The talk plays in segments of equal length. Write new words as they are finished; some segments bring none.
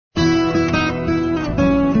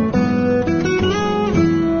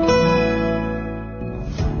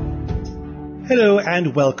Hello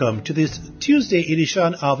and welcome to this Tuesday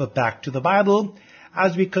edition of Back to the Bible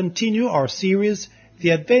as we continue our series,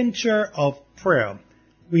 The Adventure of Prayer.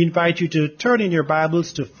 We invite you to turn in your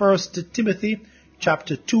Bibles to 1 Timothy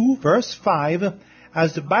chapter 2 verse 5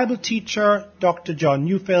 as the Bible teacher Dr. John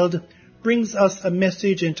Neufeld brings us a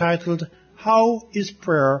message entitled, How is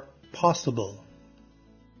Prayer Possible?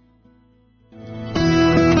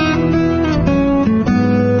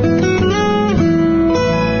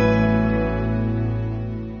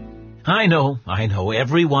 I know,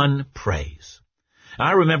 everyone prays.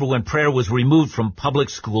 I remember when prayer was removed from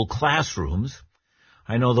public school classrooms.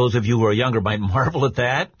 I know those of you who are younger might marvel at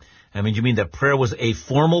that. You mean that prayer was a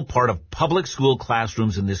formal part of public school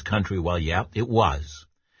classrooms in this country? Well, yeah, it was.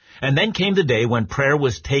 And then came the day when prayer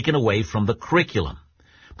was taken away from the curriculum.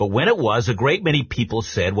 But when it was, a great many people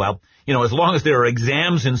said, well, as long as there are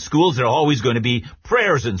exams in schools, there are always going to be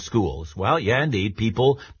prayers in schools. Well, yeah, indeed,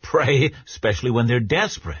 people pray, especially when they're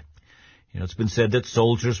desperate. It's been said that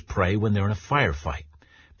soldiers pray when they're in a firefight.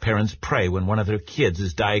 Parents pray when one of their kids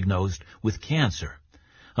is diagnosed with cancer.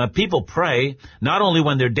 People pray not only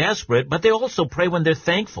when they're desperate, but they also pray when they're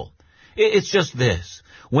thankful. It's just this.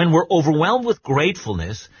 When we're overwhelmed with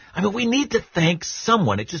gratefulness, we need to thank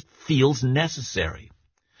someone. It just feels necessary.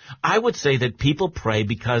 I would say that people pray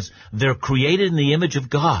because they're created in the image of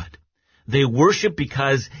God. They worship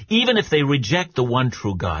because even if they reject the one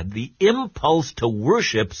true God, the impulse to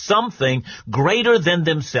worship something greater than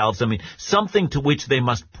themselves, something to which they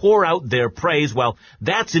must pour out their praise, well,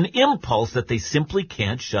 that's an impulse that they simply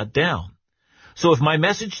can't shut down. So if my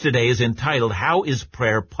message today is entitled, How is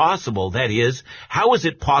Prayer Possible? That is, how is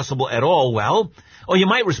it possible at all? Well, you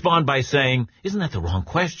might respond by saying, isn't that the wrong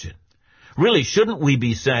question? Really, shouldn't we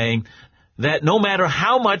be saying that no matter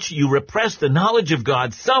how much you repress the knowledge of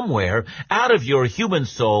God somewhere out of your human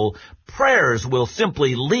soul, prayers will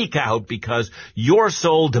simply leak out because your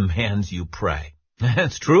soul demands you pray?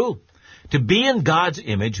 That's true. To be in God's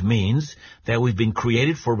image means that we've been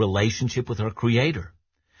created for relationship with our Creator.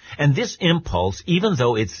 And this impulse, even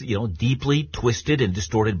though it's, deeply twisted and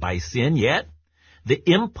distorted by sin, yet the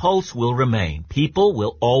impulse will remain. People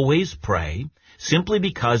will always pray simply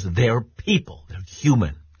because they're people. They're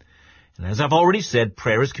human. And as I've already said,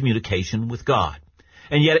 prayer is communication with God.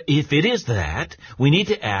 And yet, if it is that, we need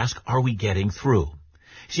to ask, are we getting through?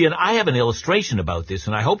 See, and I have an illustration about this,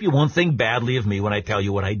 and I hope you won't think badly of me when I tell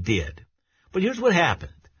you what I did. But here's what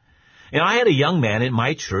happened. I had a young man in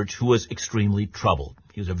my church who was extremely troubled.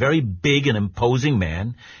 He was a very big and imposing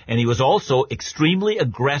man, and he was also extremely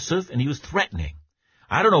aggressive, and he was threatening.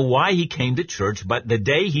 I don't know why he came to church, but the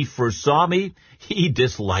day he first saw me, he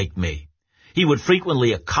disliked me. He would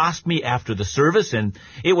frequently accost me after the service, and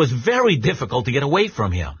it was very difficult to get away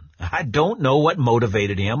from him. I don't know what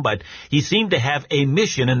motivated him, but he seemed to have a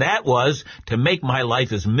mission, and that was to make my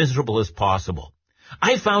life as miserable as possible.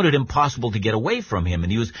 I found it impossible to get away from him,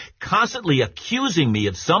 and he was constantly accusing me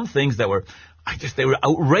of some things that were, they were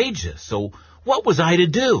outrageous. So what was I to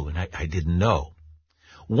do? And I didn't know.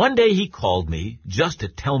 One day he called me just to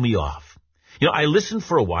tell me off. I listened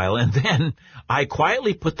for a while, and then I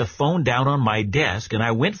quietly put the phone down on my desk, and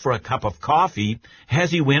I went for a cup of coffee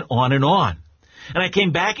as he went on. And I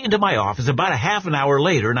came back into my office about a half an hour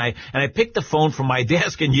later, and I picked the phone from my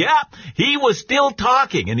desk, and he was still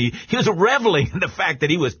talking, and he was reveling in the fact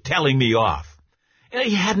that he was telling me off. And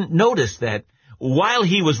he hadn't noticed that while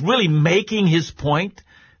he was really making his point,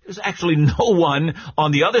 there was actually no one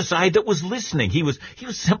on the other side that was listening. He was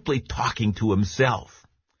simply talking to himself.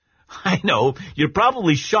 I know, you're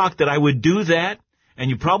probably shocked that I would do that, and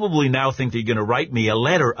you probably now think that you're going to write me a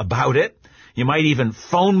letter about it. You might even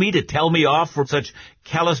phone me to tell me off for such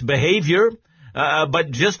callous behavior.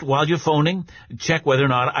 But just while you're phoning, check whether or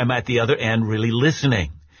not I'm at the other end really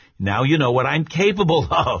listening. Now you know what I'm capable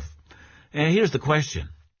of. And here's the question.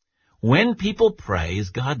 When people pray,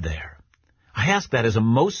 is God there? I ask that as a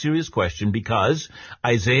most serious question because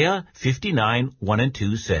Isaiah 59, 1 and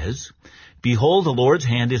 2 says, Behold, the Lord's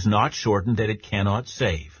hand is not shortened that it cannot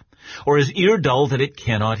save, or his ear dull that it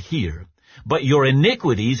cannot hear. But your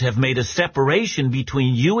iniquities have made a separation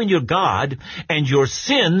between you and your God, and your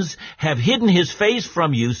sins have hidden his face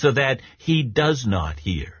from you so that he does not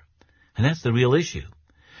hear. And that's the real issue.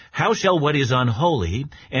 How shall what is unholy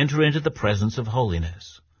enter into the presence of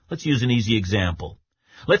holiness? Let's use an easy example.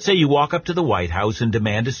 Let's say you walk up to the White House and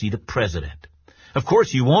demand to see the president. Of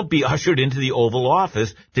course, you won't be ushered into the Oval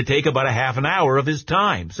Office to take about a half an hour of his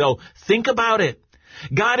time. So think about it.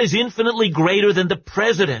 God is infinitely greater than the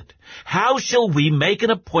president. How shall we make an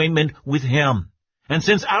appointment with him? And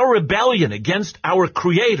since our rebellion against our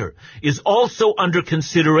Creator is also under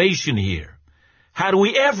consideration here, How do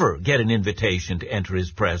we ever get an invitation to enter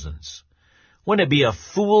his presence? Wouldn't it be a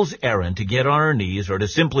fool's errand to get on our knees or to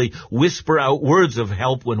simply whisper out words of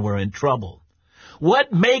help when we're in trouble?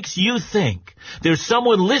 What makes you think there's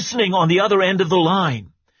someone listening on the other end of the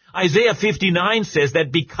line? Isaiah 59 says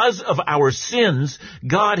that because of our sins,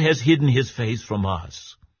 God has hidden his face from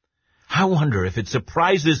us. I wonder if it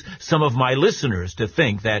surprises some of my listeners to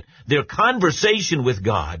think that their conversation with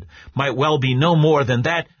God might well be no more than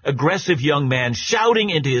that aggressive young man shouting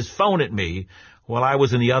into his phone at me while I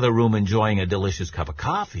was in the other room enjoying a delicious cup of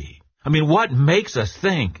coffee. I mean, what makes us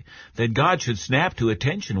think that God should snap to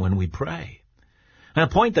attention when we pray? And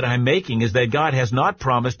the point that I'm making is that God has not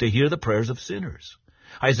promised to hear the prayers of sinners.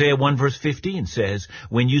 Isaiah 1 verse 15 says,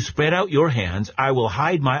 "When you spread out your hands, I will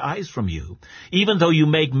hide my eyes from you. Even though you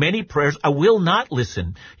make many prayers, I will not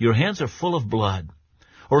listen. Your hands are full of blood."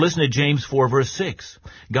 Or listen to James 4 verse 6.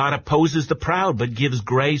 God opposes the proud, but gives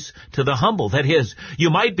grace to the humble. That is, you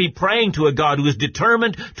might be praying to a God who is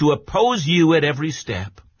determined to oppose you at every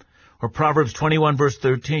step. Or Proverbs 21 verse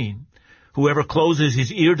 13. Whoever closes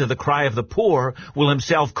his ear to the cry of the poor will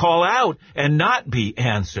himself call out and not be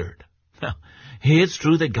answered. Now, it's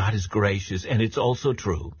true that God is gracious, and it's also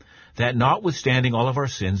true that notwithstanding all of our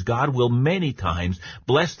sins, God will many times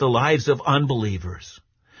bless the lives of unbelievers.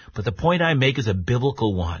 But the point I make is a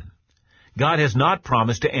biblical one. God has not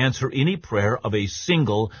promised to answer any prayer of a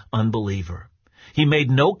single unbeliever. He made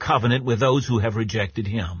no covenant with those who have rejected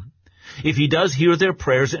him. If he does hear their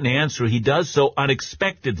prayers and answer, he does so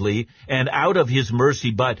unexpectedly and out of his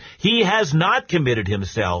mercy, but he has not committed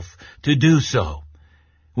himself to do so.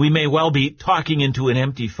 We may well be talking into an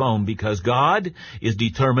empty phone because God is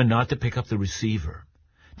determined not to pick up the receiver.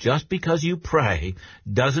 Just because you pray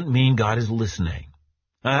doesn't mean God is listening.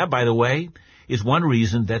 That, by the way, is one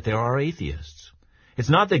reason that there are atheists. It's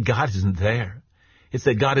not that God isn't there. It's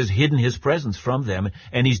that God has hidden his presence from them,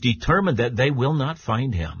 and he's determined that they will not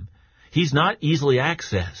find him. He's not easily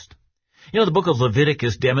accessed. You know, the book of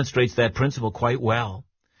Leviticus demonstrates that principle quite well.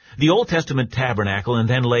 The Old Testament tabernacle, and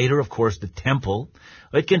then later, of course, the temple,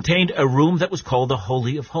 it contained a room that was called the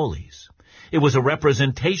Holy of Holies. It was a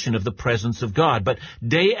representation of the presence of God, but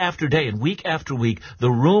day after day and week after week,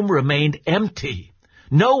 the room remained empty.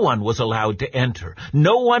 No one was allowed to enter.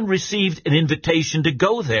 No one received an invitation to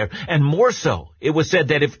go there. And more so, it was said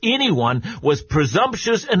that if anyone was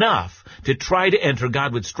presumptuous enough to try to enter,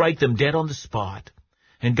 God would strike them dead on the spot.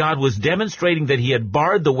 And God was demonstrating that he had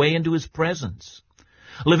barred the way into his presence.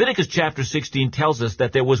 Leviticus chapter 16 tells us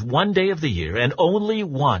that there was one day of the year, and only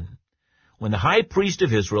one, when the high priest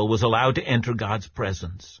of Israel was allowed to enter God's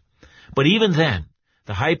presence. But even then,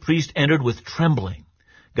 the high priest entered with trembling.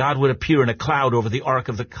 God would appear in a cloud over the Ark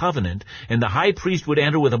of the Covenant, and the high priest would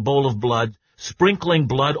enter with a bowl of blood, sprinkling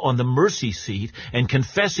blood on the mercy seat and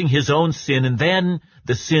confessing his own sin and then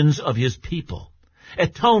the sins of his people.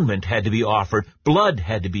 Atonement had to be offered. Blood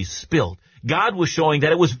had to be spilt. God was showing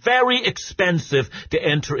that it was very expensive to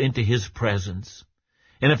enter into his presence.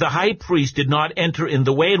 And if the high priest did not enter in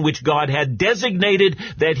the way in which God had designated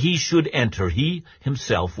that he should enter, he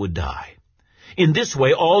himself would die. In this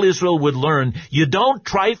way, all Israel would learn, you don't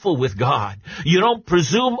trifle with God. You don't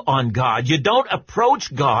presume on God. You don't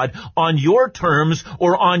approach God on your terms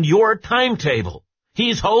or on your timetable.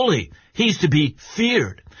 He's holy. He's to be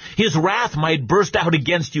feared. His wrath might burst out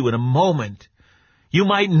against you in a moment. You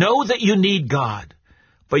might know that you need God,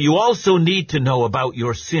 but you also need to know about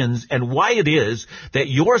your sins and why it is that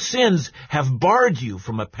your sins have barred you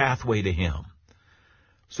from a pathway to him.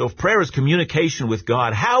 So if prayer is communication with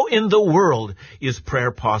God, how in the world is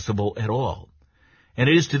prayer possible at all? And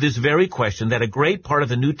it is to this very question that a great part of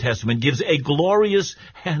the New Testament gives a glorious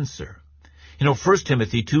answer. You know, 1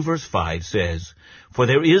 Timothy 2 verse 5 says, "For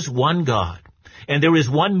there is one God, and there is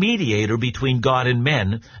one mediator between God and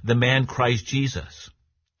men, the man Christ Jesus."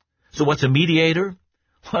 So what's a mediator?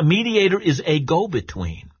 A mediator is a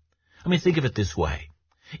go-between. I mean, think of it this way.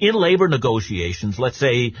 In labor negotiations, let's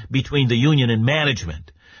say between the union and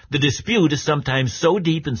management, the dispute is sometimes so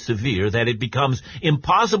deep and severe that it becomes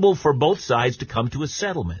impossible for both sides to come to a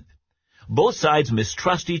settlement. Both sides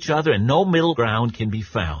mistrust each other and no middle ground can be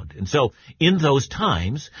found. And so, in those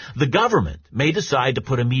times, the government may decide to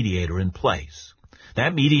put a mediator in place.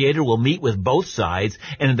 That mediator will meet with both sides,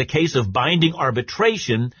 and in the case of binding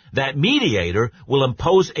arbitration, that mediator will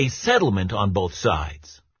impose a settlement on both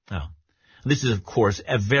sides. Now, this is, of course,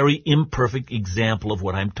 a very imperfect example of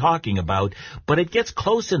what I'm talking about, but it gets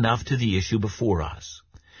close enough to the issue before us.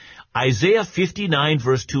 Isaiah 59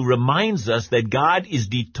 verse 2 reminds us that God is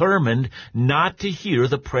determined not to hear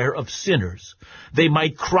the prayer of sinners. They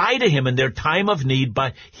might cry to him in their time of need,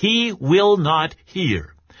 but he will not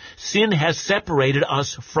hear. Sin has separated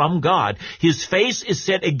us from God. His face is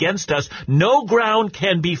set against us. No ground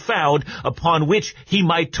can be found upon which he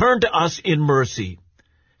might turn to us in mercy.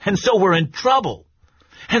 And so we're in trouble.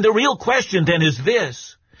 And the real question then is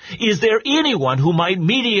this: is there anyone who might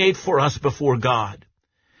mediate for us before God?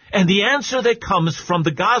 And the answer that comes from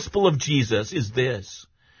the gospel of Jesus is this: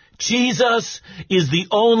 Jesus is the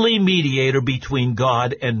only mediator between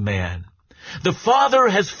God and man. The Father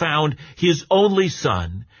has found his only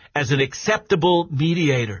Son as an acceptable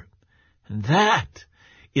mediator. And that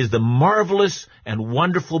is the marvelous and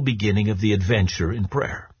wonderful beginning of the adventure in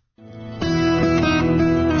prayer.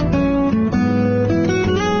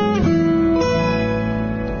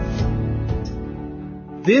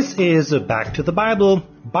 This is Back to the Bible,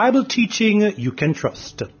 Bible teaching you can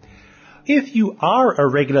trust. If you are a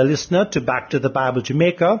regular listener to Back to the Bible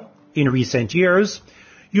Jamaica in recent years,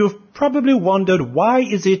 you've probably wondered why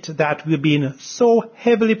is it that we've been so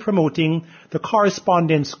heavily promoting the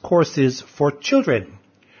correspondence courses for children.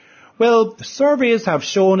 Well, surveys have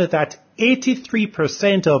shown that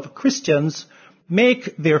 83% of Christians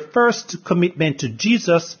make their first commitment to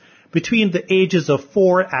Jesus between the ages of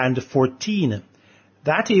 4 and 14.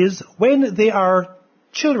 That is, when they are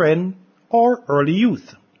children or early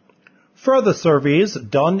youth. Further surveys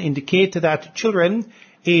done indicate that children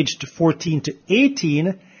aged 14 to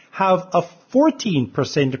 18 have a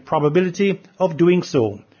 14% probability of doing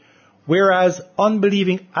so, whereas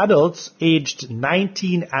unbelieving adults aged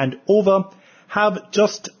 19 and over have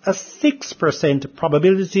just a 6%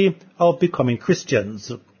 probability of becoming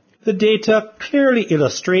Christians. The data clearly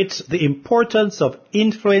illustrates the importance of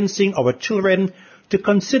influencing our children to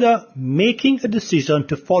consider making a decision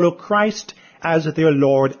to follow Christ as their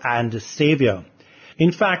Lord and Savior.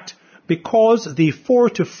 In fact, because the 4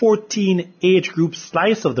 to 14 age group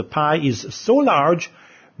slice of the pie is so large,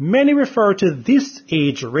 many refer to this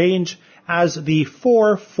age range as the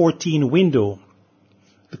 4-14 window.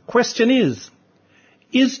 The question is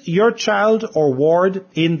your child or ward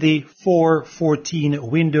in the 4-14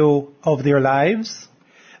 window of their lives?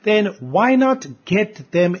 Then why not get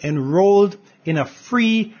them enrolled in a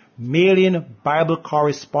free mail-in Bible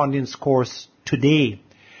correspondence course today?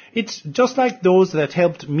 It's just like those that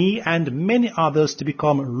helped me and many others to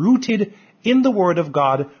become rooted in the Word of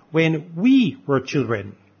God when we were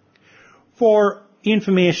children. For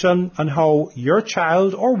information on how your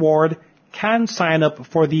child or ward can sign up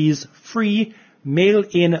for these free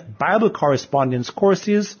mail-in Bible correspondence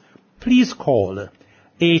courses, please call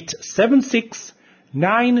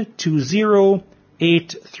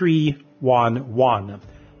 876-920-8311.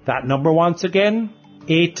 That number once again,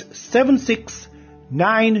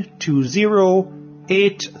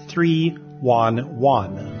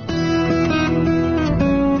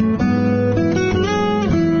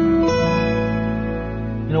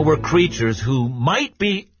 You know, we're creatures who might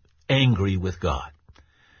be angry with God.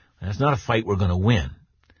 That's not a fight we're going to win.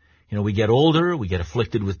 You know, we get older, we get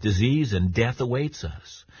afflicted with disease, and death awaits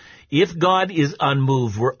us. If God is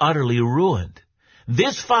unmoved, we're utterly ruined.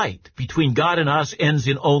 This fight between God and us ends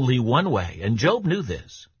in only one way, and Job knew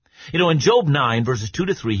this. You know, in Job 9, verses 2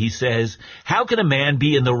 to 3, he says, "How can a man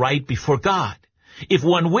be in the right before God? If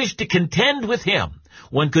one wished to contend with him,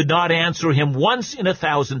 one could not answer him once in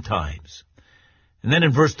 1,000 times." And then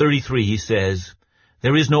in verse 33, he says,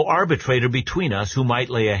 "There is no arbitrator between us who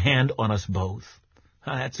might lay a hand on us both."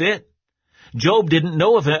 That's it. Job didn't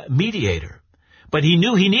know of a mediator, but he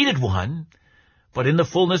knew he needed one. But in the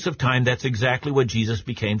fullness of time, that's exactly what Jesus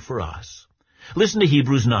became for us. Listen to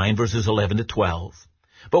Hebrews 9, verses 11 to 12.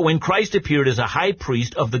 "But when Christ appeared as a high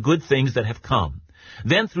priest of the good things that have come,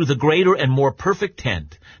 then through the greater and more perfect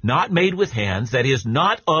tent, not made with hands, that is,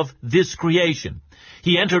 not of this creation,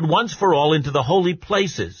 he entered once for all into the holy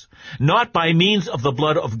places, not by means of the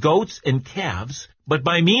blood of goats and calves, but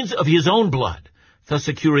by means of his own blood, thus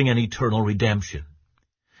securing an eternal redemption."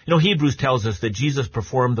 You know, Hebrews tells us that Jesus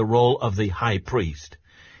performed the role of the high priest.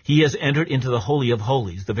 He has entered into the Holy of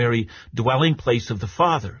Holies, the very dwelling place of the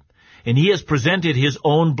Father, and he has presented his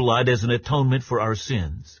own blood as an atonement for our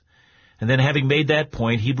sins. And then having made that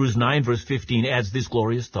point, Hebrews 9, verse 15 adds this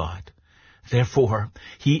glorious thought: "Therefore,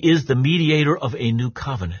 he is the mediator of a new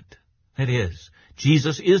covenant." That is,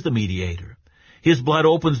 Jesus is the mediator. His blood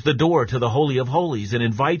opens the door to the Holy of Holies and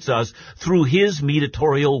invites us, through his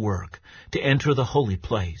mediatorial work, to enter the holy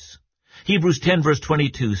place. Hebrews 10, verse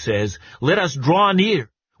 22 says, "Let us draw near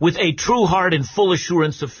with a true heart and full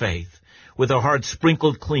assurance of faith, with our hearts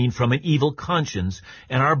sprinkled clean from an evil conscience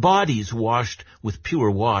and our bodies washed with pure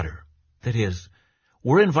water." That is,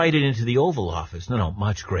 we're invited into the Oval Office. No,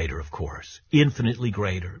 much greater, of course, infinitely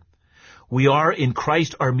greater. We are in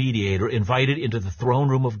Christ our mediator invited into the throne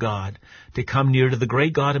room of God to come near to the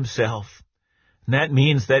great God himself. And that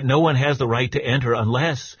means that no one has the right to enter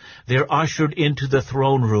unless they're ushered into the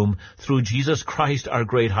throne room through Jesus Christ, our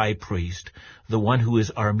great high priest, the one who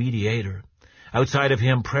is our mediator. Outside of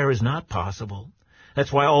him, prayer is not possible.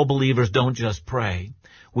 That's why all believers don't just pray.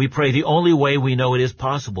 We pray the only way we know it is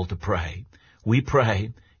possible to pray. We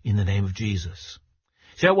pray in the name of Jesus.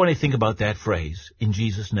 See, I want to think about that phrase, in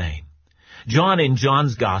Jesus' name. John in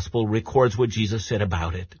John's Gospel records what Jesus said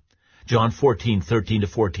about it. John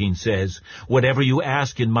 14:13-14 says, "Whatever you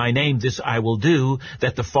ask in my name, this I will do,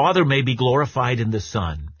 that the Father may be glorified in the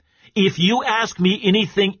Son. If you ask me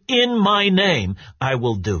anything in my name, I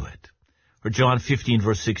will do it." Or John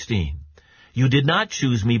 15:16, "You did not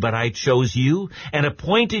choose me, but I chose you and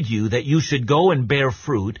appointed you that you should go and bear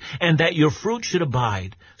fruit, and that your fruit should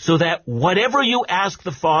abide, so that whatever you ask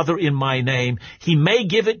the Father in my name, he may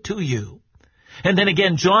give it to you." And then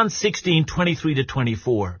again, John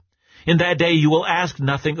 16:23-24, "In that day you will ask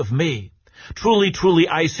nothing of me. Truly, truly,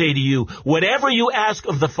 I say to you, whatever you ask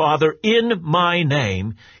of the Father in my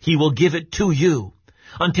name, he will give it to you.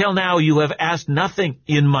 Until now you have asked nothing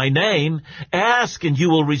in my name. Ask and you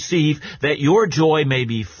will receive, that your joy may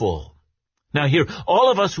be full." Now here, all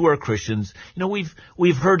of us who are Christians,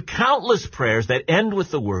 we've heard countless prayers that end with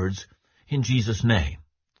the words, "In Jesus' name."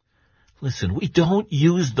 Listen, we don't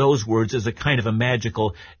use those words as a kind of a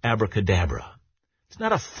magical abracadabra. It's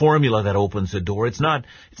not a formula that opens a door. It's not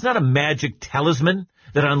a magic talisman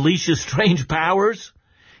that unleashes strange powers.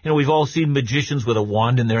 We've all seen magicians with a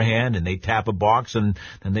wand in their hand, and they tap a box, and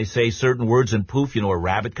they say certain words, and poof, a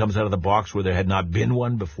rabbit comes out of the box where there had not been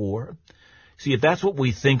one before. See, if that's what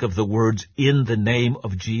we think of the words, "in the name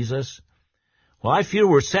of Jesus," well, I fear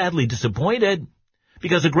we're sadly disappointed,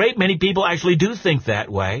 because a great many people actually do think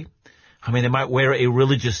that way. They might wear a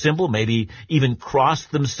religious symbol, maybe even cross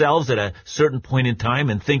themselves at a certain point in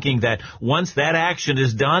time, and thinking that once that action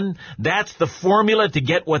is done, that's the formula to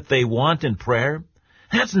get what they want in prayer.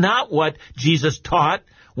 That's not what Jesus taught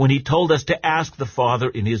when he told us to ask the Father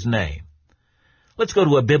in his name. Let's go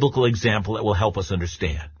to a biblical example that will help us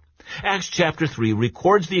understand. Acts chapter 3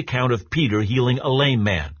 records the account of Peter healing a lame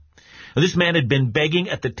man. Now, this man had been begging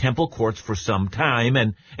at the temple courts for some time,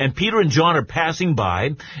 and Peter and John are passing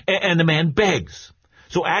by, and the man begs.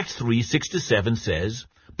 So Acts 3:6-7 says,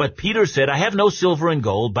 "But Peter said, I have no silver and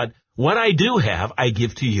gold, but what I do have I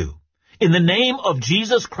give to you. In the name of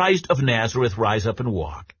Jesus Christ of Nazareth, rise up and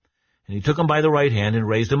walk. And he took him by the right hand and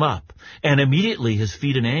raised him up. And immediately his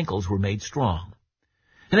feet and ankles were made strong."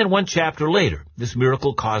 And then one chapter later, this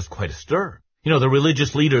miracle caused quite a stir. The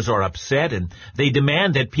religious leaders are upset, and they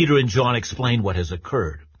demand that Peter and John explain what has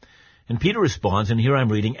occurred. And Peter responds, and here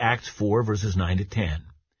I'm reading Acts 4:9-10.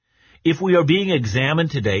 "If we are being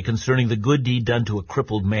examined today concerning the good deed done to a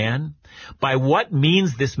crippled man, by what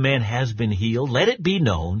means this man has been healed, let it be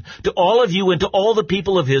known to all of you and to all the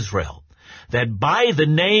people of Israel, that by the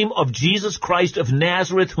name of Jesus Christ of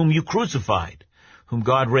Nazareth, whom you crucified, whom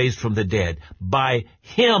God raised from the dead, by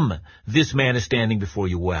him this man is standing before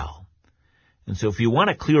you well." And so if you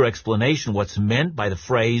want a clear explanation what's meant by the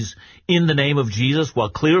phrase, "in the name of Jesus," well,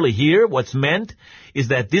 clearly here what's meant is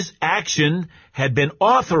that this action had been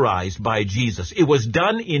authorized by Jesus. It was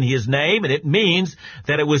done in his name, and it means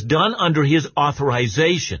that it was done under his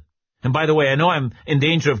authorization. And by the way, I know I'm in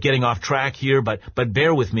danger of getting off track here, but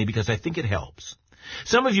bear with me because I think it helps.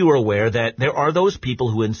 Some of you are aware that there are those people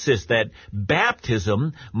who insist that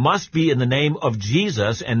baptism must be in the name of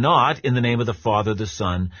Jesus and not in the name of the Father, the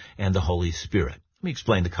Son, and the Holy Spirit. Let me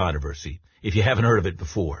explain the controversy, if you haven't heard of it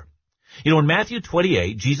before. In Matthew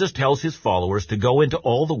 28, Jesus tells his followers to go into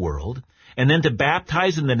all the world and then to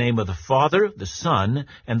baptize in the name of the Father, the Son,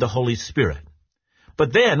 and the Holy Spirit.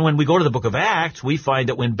 But then, when we go to the book of Acts, we find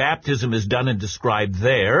that when baptism is done and described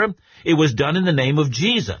there, it was done in the name of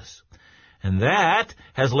Jesus. And that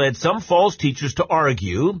has led some false teachers to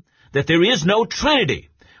argue that there is no Trinity,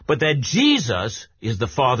 but that Jesus is the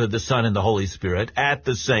Father, the Son, and the Holy Spirit at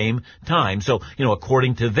the same time. So,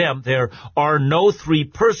 according to them, there are no three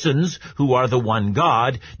persons who are the one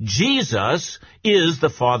God. Jesus is the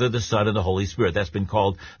Father, the Son, and the Holy Spirit. That's been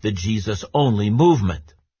called the Jesus-only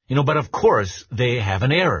movement. But of course, they have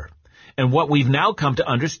an error. And what we've now come to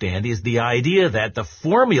understand is the idea that the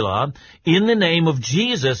formula in the name of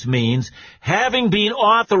Jesus means having been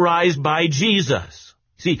authorized by Jesus.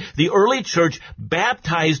 See, the early church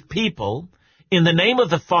baptized people in the name of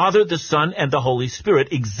the Father, the Son, and the Holy Spirit,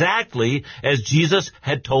 exactly as Jesus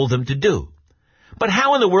had told them to do. But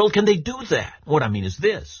how in the world can they do that? What I mean is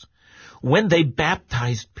this. When they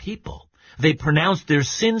baptized people, they pronounced their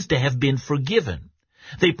sins to have been forgiven.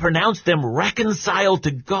 They pronounced them reconciled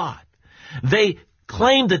to God. They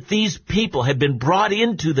claimed that these people had been brought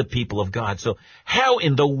into the people of God. So how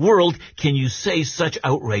in the world can you say such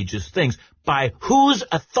outrageous things? By whose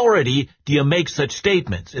authority do you make such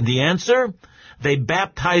statements? And the answer? They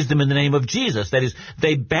baptized them in the name of Jesus. That is,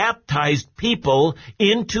 they baptized people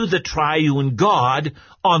into the triune God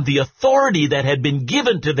on the authority that had been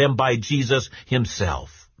given to them by Jesus himself.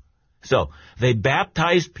 So, they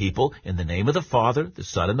baptized people in the name of the Father, the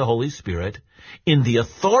Son, and the Holy Spirit in the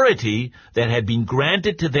authority that had been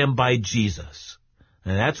granted to them by Jesus.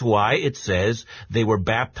 And that's why it says they were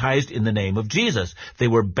baptized in the name of Jesus. They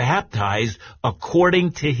were baptized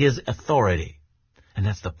according to his authority. And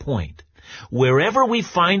that's the point. Wherever we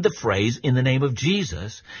find the phrase in the name of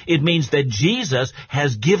Jesus, it means that Jesus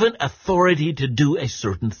has given authority to do a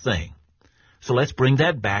certain thing. So let's bring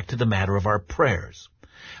that back to the matter of our prayers.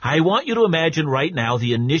 I want you to imagine right now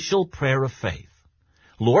the initial prayer of faith.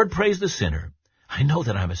 Lord, praise the sinner. I know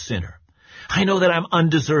that I'm a sinner. I know that I'm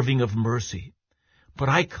undeserving of mercy. But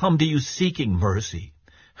I come to you seeking mercy.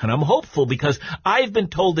 And I'm hopeful because I've been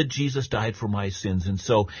told that Jesus died for my sins. And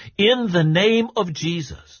so, in the name of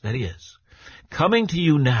Jesus, that is, coming to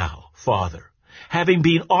you now, Father, having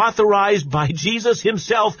been authorized by Jesus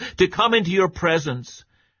himself to come into your presence,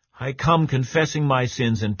 I come confessing my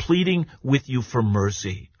sins and pleading with you for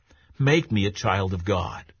mercy. Make me a child of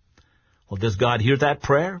God. Well, does God hear that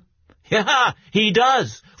prayer? Yeah, he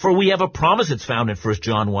does. For we have a promise, it's found in 1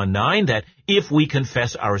 John 1:9, that if we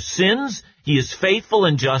confess our sins, he is faithful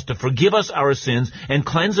and just to forgive us our sins and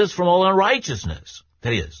cleanse us from all unrighteousness.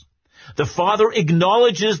 That is, the Father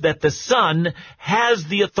acknowledges that the Son has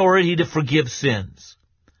the authority to forgive sins.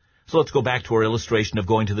 So let's go back to our illustration of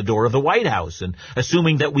going to the door of the White House and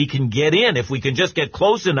assuming that we can get in if we can just get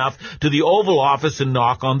close enough to the Oval Office and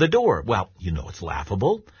knock on the door. Well, you know it's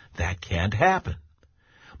laughable. That can't happen.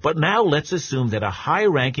 But now let's assume that a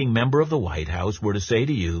high-ranking member of the White House were to say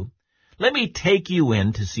to you, let me take you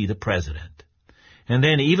in to see the President. And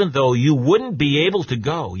then even though you wouldn't be able to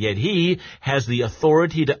go, yet he has the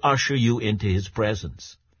authority to usher you into his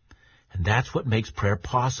presence. And that's what makes prayer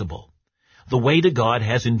possible. The way to God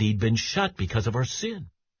has indeed been shut because of our sin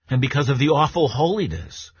and because of the awful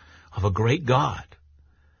holiness of a great God.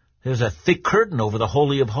 There's a thick curtain over the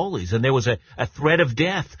Holy of Holies, and there was a threat of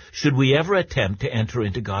death should we ever attempt to enter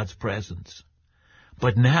into God's presence.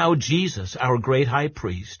 But now Jesus, our great high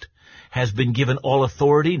priest, has been given all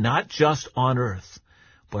authority, not just on earth,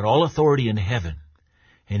 but all authority in heaven.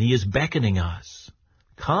 And he is beckoning us,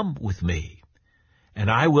 come with me,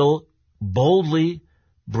 and I will boldly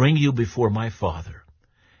bring you before my Father.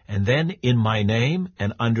 And then in my name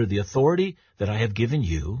and under the authority that I have given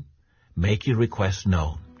you, make your requests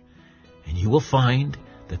known. And you will find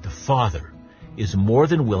that the Father is more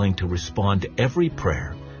than willing to respond to every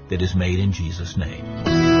prayer that is made in Jesus' name.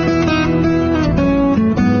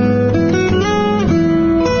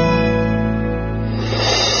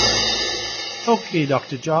 Okay,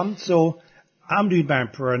 Dr. John, so I'm doing my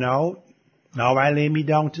prayer now. Now I lay me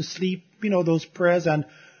down to sleep, those prayers, and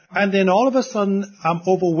then all of a sudden I'm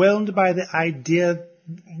overwhelmed by the idea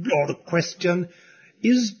or the question,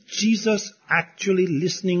 is Jesus actually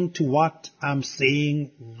listening to what I'm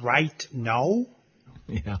saying right now?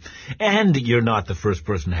 Yeah, and you're not the first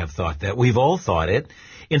person to have thought that. We've all thought it.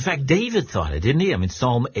 In fact, David thought it, didn't he? I mean,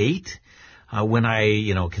 Psalm 8, when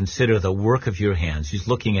I, consider the work of your hands, he's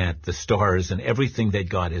looking at the stars and everything that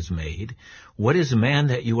God has made. What is man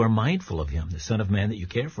that you are mindful of him, the Son of Man that you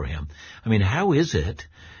care for him? I mean, how is it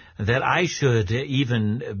that I should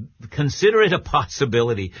even consider it a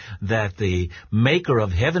possibility that the maker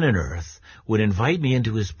of heaven and earth would invite me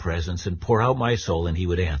into his presence and pour out my soul and he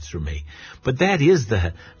would answer me? But that is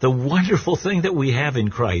the wonderful thing that we have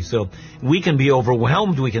in Christ. So we can be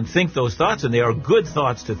overwhelmed, we can think those thoughts, and they are good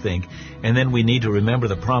thoughts to think, and then we need to remember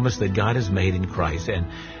the promise that God has made in Christ and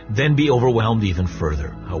then be overwhelmed even further.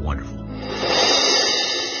 How wonderful.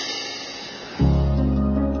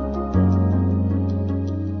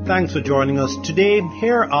 Thanks for joining us today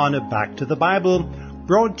here on Back to the Bible,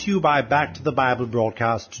 brought to you by Back to the Bible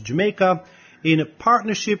Broadcast Jamaica in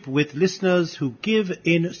partnership with listeners who give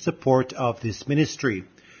in support of this ministry.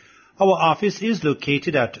 Our office is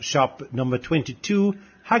located at shop number 22,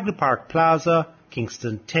 Hagley Park Plaza,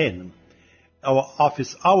 Kingston 10. Our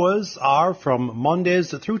office hours are from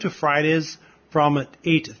Mondays through to Fridays from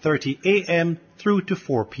 8:30 a.m. through to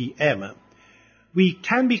 4 p.m. We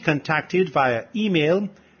can be contacted via email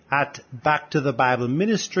at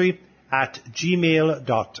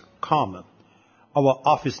backtothe.bibleministry@gmail.com. Our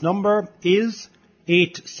office number is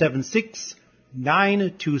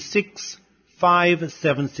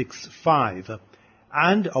 876-926-5765.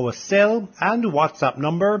 and our cell and WhatsApp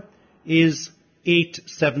number is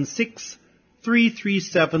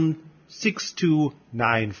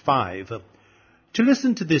 876-337-6295. To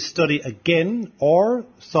listen to this study again or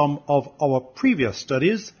some of our previous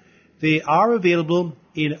studies, they are available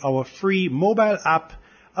in our free mobile app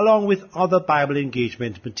along with other Bible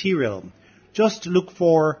engagement material. Just look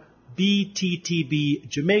for BTTB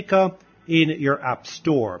Jamaica in your app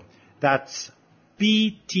store. That's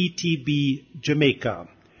BTTB Jamaica.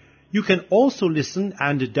 You can also listen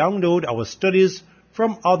and download our studies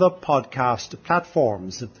from other podcast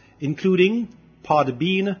platforms, including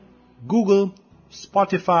Podbean, Google,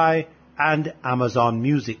 Spotify, and Amazon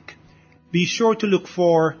Music. Be sure to look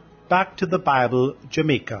for Back to the Bible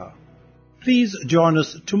Jamaica. Please join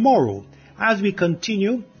us tomorrow as we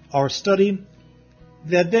continue our study,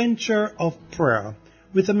 The Adventure of Prayer,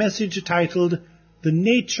 with a message titled, The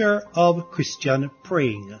Nature of Christian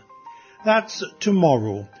Praying. That's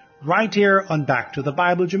tomorrow, right here on Back to the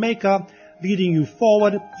Bible Jamaica, leading you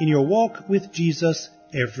forward in your walk with Jesus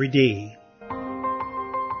every day.